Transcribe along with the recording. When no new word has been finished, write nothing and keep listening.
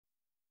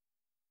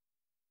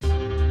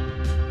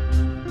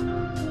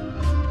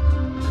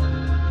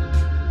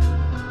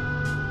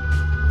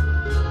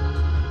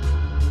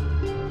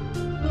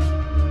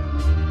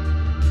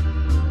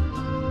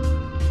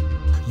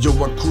Yo,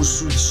 I cruise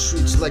through the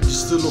streets like you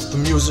still off the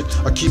music.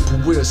 I keep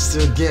it weird,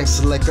 still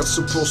gangster like I'm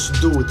supposed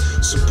to do it.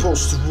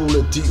 Supposed to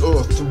rule at the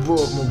earth, the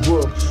world, my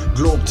world.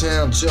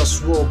 Globetown,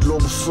 JustWar,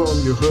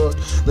 Globalfirm, you heard?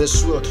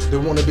 That's what they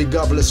wanna be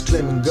godless,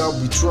 claiming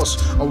God we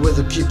trust. I'd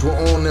rather keep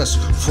it honest,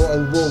 for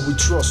on war we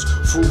trust,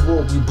 for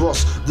war we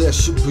bust. That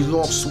shit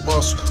belongs to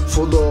us,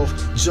 for love,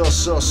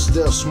 just us,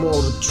 there's more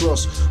to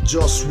trust.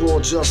 JustWar,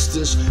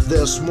 justice,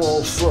 there's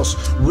more of us,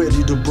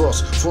 ready to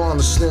bust. For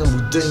understand we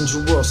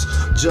dangerous,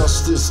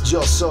 justice,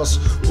 just us,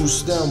 who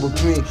stand with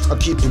me. I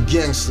keep it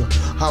gangster,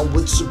 how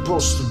it's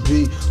supposed to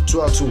be.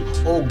 Try to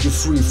all get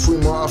free, free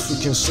my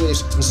African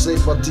slaves,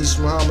 enslaved by these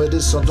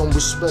Mohammedists I don't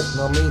respect,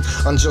 I mean,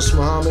 I'm just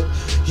Muhammad,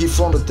 he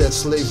founded that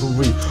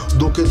slavery.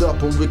 Look it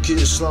up on Wiki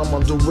Islam,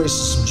 under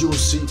racism, you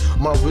see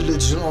my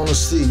religion,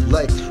 honesty,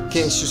 like,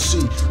 can't you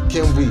see?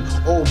 Can we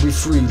all be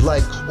free,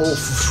 like, all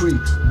for free?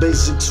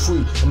 Basics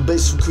free, and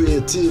basic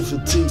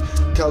creativity,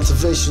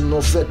 cultivation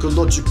of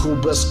ecological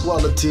best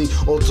quality,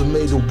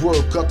 automated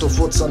work, cut off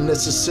what's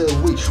unnecessary,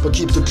 but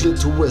keep the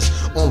clitoris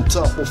on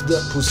top of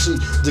that pussy.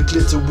 The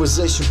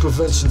clitorisation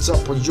prevention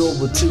top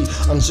priority.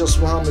 I'm just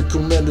Muhammad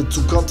commanded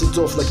to cut it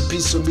off like a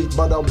piece of meat,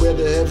 but I wear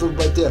the heaven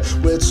right there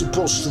where it's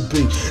supposed to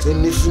be.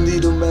 And if you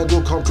need a man,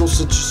 go come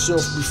close, let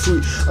yourself be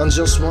free. I'm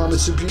just Muhammad,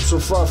 some people so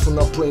far from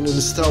not playing in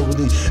this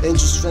tyranny. Ain't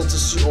just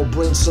fantasy or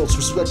brain cells,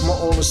 respect my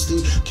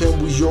honesty. Can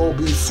we all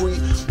be free?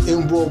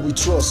 In war we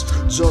trust,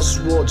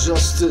 JustWar,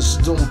 justice,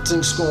 them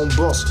things gon'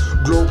 bust.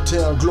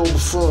 Globetown,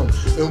 Globalfirm,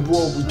 in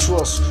war we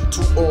trust.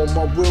 To all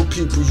my real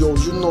people, yo,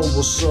 you know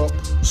what's up,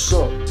 what's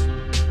up.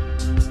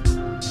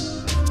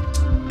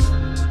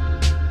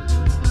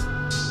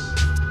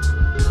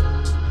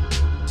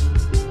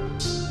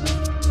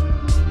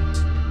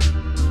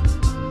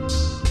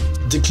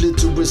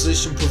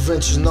 Declitterization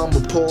prevention, I'm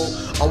appalled.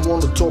 I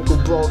wanna talk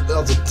about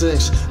other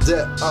things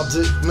that I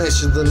didn't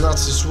mention. The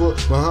Nazis were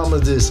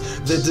Mohammedists,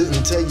 they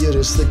didn't tell you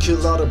this. They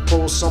kill out of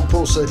Poles, some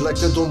Poles act like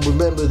they don't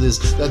remember this.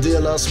 They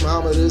idealize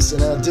Mohammedists,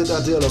 and I did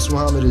idealize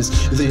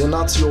Mohammedists. Either you're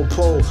Nazi or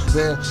Pole,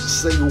 man,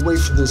 stay away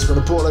from this. When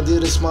the Pole I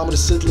did this, Mohammed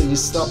Hitler, he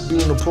stopped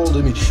being a Pole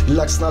to me. He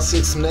likes Nazi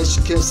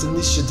extermination camps and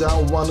niche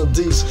down one of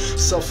these.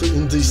 Suffer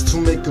in these to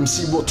make them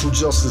see what true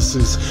justice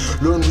is.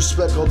 Learn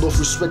respect, out of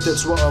respect,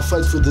 that's why I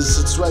fight for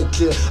this. It's right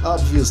clear,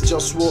 obvious,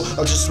 JustWar,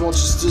 I just want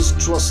justice,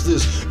 trust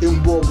this.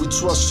 In war we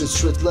trust shit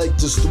straight like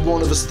this. The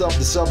one ever stop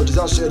the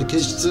sabotage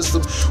education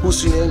system.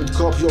 Who's your name to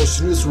copy your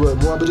news word?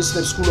 Mohammed's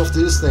name, school after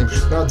his name.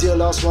 Now dear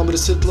last Mohammed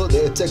Hitler,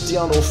 they attacked the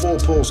honor of four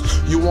poles.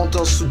 You want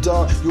us to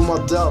die, you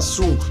might die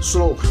soon.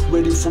 Slow,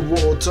 ready for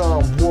war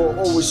time. War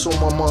always on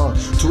my mind.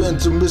 To end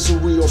the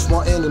misery of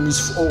my enemies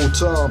for all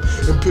time.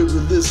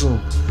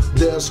 Imperialism,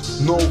 there's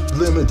no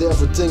limit,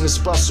 everything is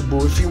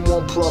possible. If you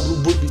want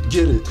problem, we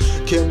get it.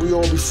 Can we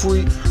all be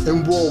free?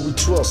 In war we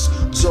trust,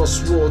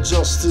 JustWar,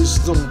 justice,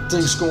 them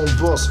things gon'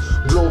 bust.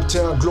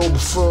 Globetown,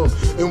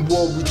 Globalfirm, in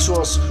war we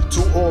trust.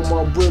 To all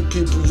my real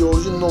people, yo,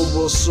 you know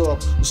what's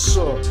up, what's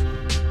up.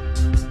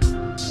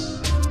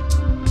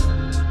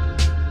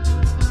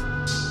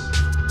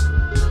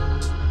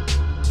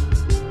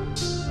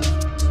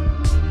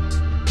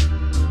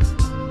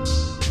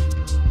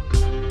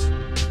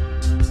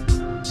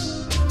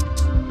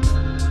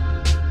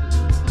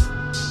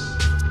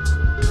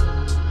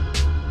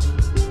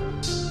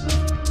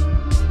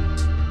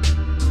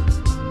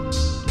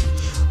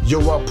 Yo,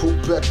 I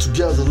put back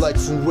together like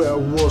from where I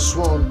was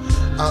one.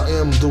 I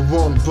am the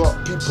one, but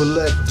people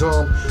act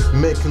dumb,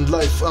 making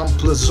life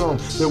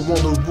unpleasant. They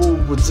wanna rule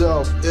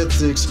without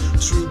ethics,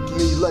 treat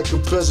me like a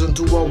peasant.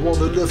 Do I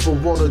wanna live or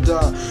wanna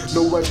die?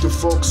 No right to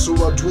fuck, so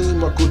I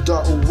dream I could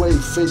die away,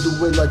 fade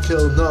away like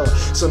hell nah.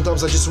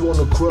 Sometimes I just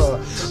wanna cry,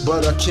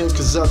 but I can't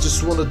cause I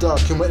just wanna die.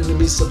 Can my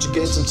enemies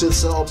subjugate until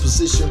it's in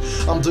opposition?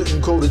 I'm the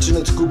encoded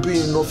genetical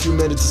being of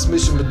humanity's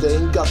mission, but they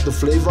ain't got the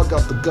flavor, I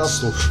got the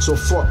gusto. So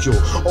fuck yo,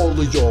 all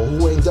of y'all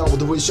who ain't down with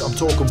the way shit I'm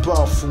talking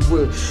about for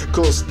real.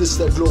 Cause this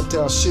that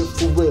Globetown shit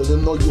for real.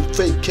 And all you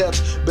fake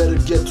cats better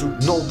get to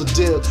know the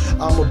deal.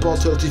 I'm about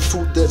healthy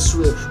food that's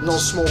real, no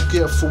smoke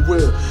here for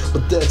real.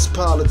 But that's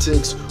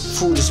politics,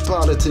 food is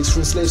politics.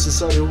 Freeing slaves in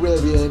Saudi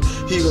Arabia and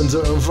healing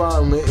the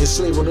environment,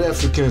 enslaving the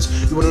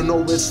Africans. You wanna know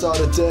where it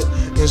started that?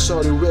 In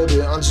Saudi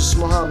Arabia, I'm just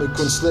Muhammad,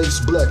 when slaves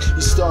black,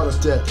 he started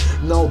that.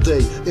 Now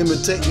they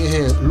imitating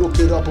him, look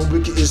it up on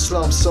Wiki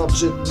Islam,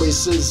 subject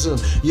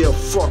racism. Yeah,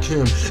 fuck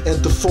him.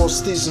 And the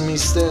false theism he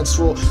stands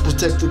for,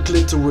 protect the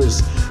clitoris.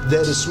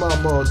 That is my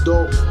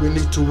motto, we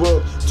need to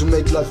work to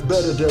make life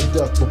better than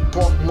that. But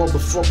punk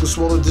motherfuckers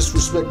wanna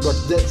disrespect like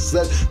that,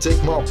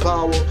 take my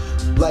power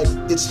like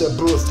it's their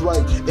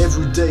birthright.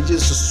 Every day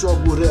is a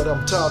struggle that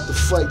I'm tired to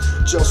fight.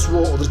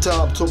 JustWar all the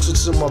time,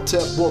 toxins in my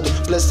tap water,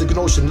 plastic and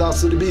ocean,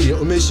 lots of the media,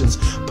 emissions,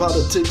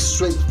 politics,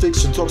 straight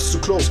fiction, talks too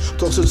close,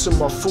 toxins in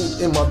my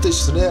food, in my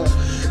dishes and air.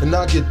 And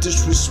I get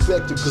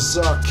disrespected cause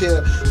I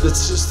care. That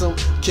system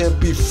can't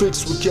be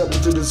fixed with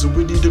capitalism.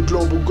 We need a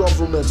global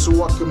government government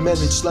so I can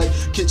manage like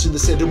kitchen. They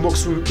say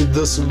democracy will be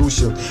the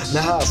solution.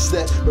 Now how's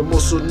that? We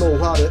must also know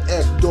how to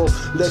act on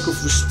lack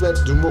of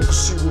respect.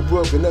 Democracy will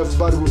work and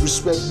everybody will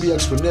respect me,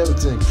 ask for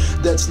everything.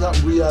 That's not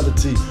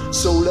reality,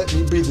 so let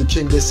me be the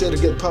king. They say to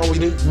get power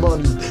you need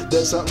money.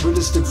 That's not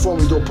realistic for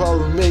me, though power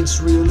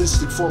remains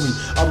realistic for me.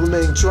 I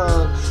remain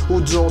trying.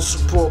 Who don't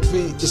support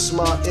me, it's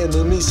my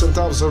enemy.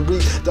 Sometimes I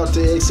read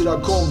Dr.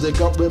 XTcKQFTT, they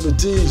got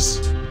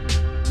remedies.